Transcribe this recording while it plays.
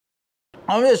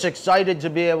I'm just excited to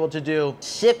be able to do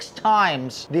 6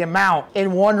 times the amount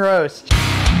in one roast.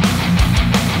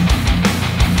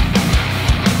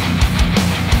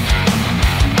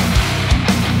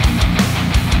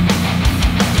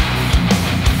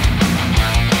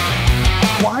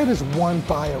 Why does one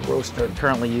buy a roaster?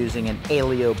 Currently using an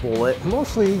Aleo Bullet.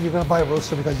 Mostly you're gonna buy a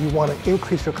roaster because you want to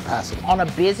increase your capacity. On a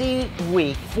busy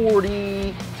week,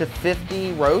 40 to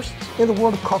 50 roasts. In the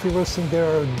world of coffee roasting, there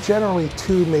are generally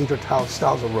 2 major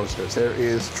styles of roasters. There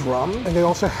is drum, and they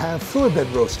also have fluid bed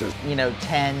roasters. You know,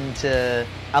 10 to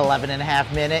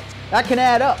 11.5 minutes. That can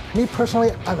add up. Me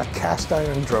personally, I'm a cast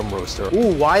iron drum roaster.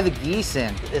 Ooh, why the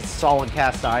Giesen? It's solid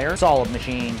cast iron, solid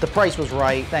machine. The price was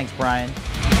right. Thanks, Brian.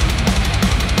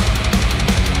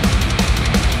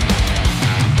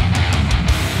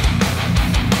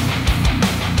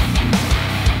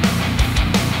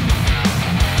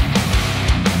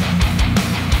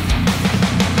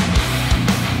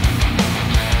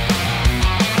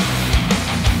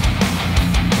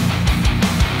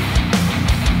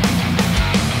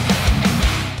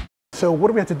 So what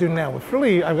do we have to do now? Well,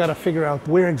 really, I've got to figure out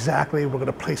where exactly we're going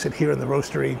to place it here in the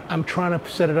roastery. I'm trying to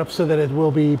set it up so that it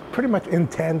will be pretty much in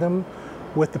tandem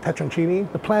with the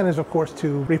Petroncini. The plan is, of course,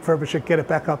 to refurbish it, get it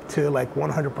back up to like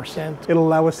 100%. It'll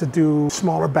allow us to do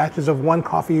smaller batches of one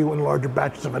coffee and larger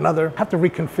batches of another. Have to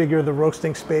reconfigure the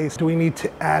roasting space. Do we need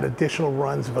to add additional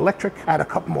runs of electric? Add a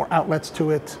couple more outlets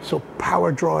to it. So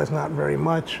power draw is not very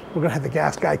much. We're gonna have the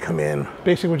gas guy come in.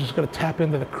 Basically, we're just gonna tap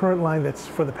into the current line that's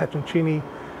for the Petroncini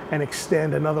and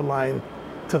extend another line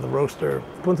to the roaster.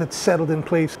 Once it's settled in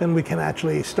place, then we can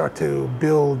actually start to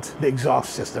build the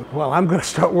exhaust system. Well, I'm gonna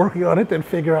start working on it and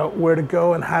figure out where to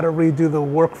go and how to redo the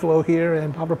workflow here,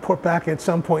 and I'll report back at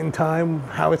some point in time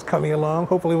how it's coming along.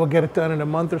 Hopefully we'll get it done in a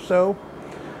month or so.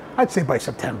 I'd say by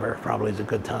September probably is a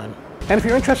good time. And if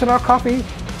you're interested in our coffee,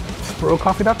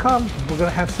 Sprocoffee.com. We're gonna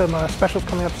have some specials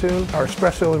coming up soon. Our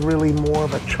espresso is really more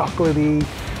of a chocolatey,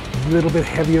 little bit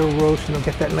heavier roast, you know,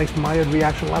 get that nice Maillard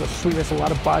reaction, a lot of sweetness, a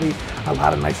lot of body, a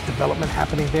lot of nice development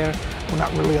happening there. We're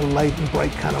not really a light and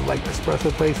bright kind of like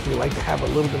espresso place. We like to have a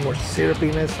little bit more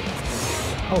syrupiness.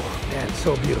 Oh man,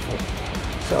 so beautiful.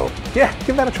 So yeah,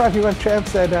 give that a try if you want a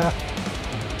chance, and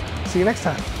see you next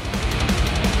time.